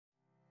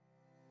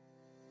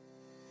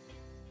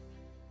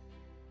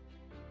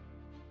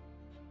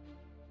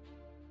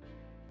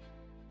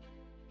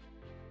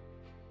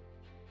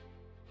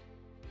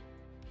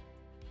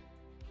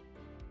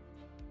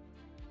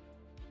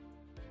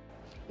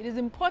It is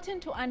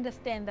important to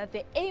understand that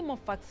the aim of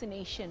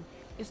vaccination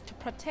is to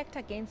protect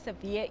against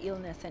severe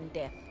illness and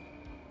death.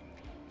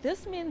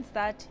 This means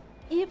that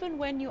even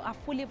when you are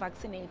fully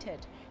vaccinated,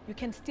 you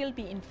can still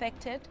be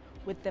infected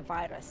with the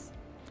virus.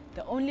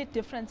 The only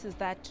difference is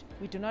that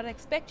we do not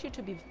expect you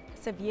to be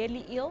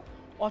severely ill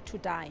or to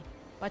die,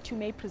 but you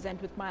may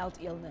present with mild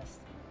illness.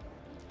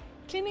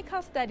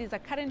 Clinical studies are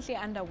currently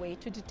underway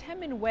to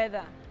determine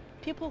whether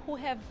people who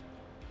have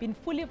been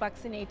fully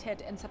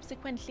vaccinated and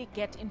subsequently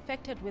get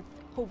infected with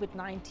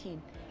COVID-19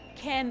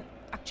 can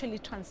actually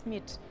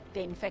transmit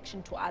the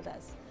infection to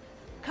others.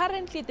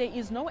 Currently, there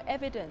is no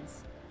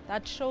evidence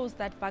that shows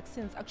that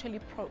vaccines actually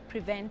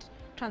prevent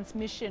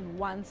transmission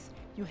once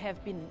you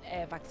have been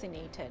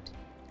vaccinated,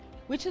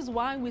 which is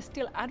why we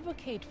still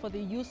advocate for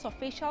the use of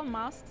facial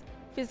masks,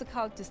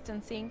 physical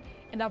distancing,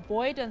 and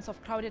avoidance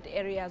of crowded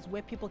areas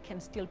where people can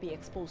still be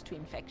exposed to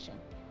infection.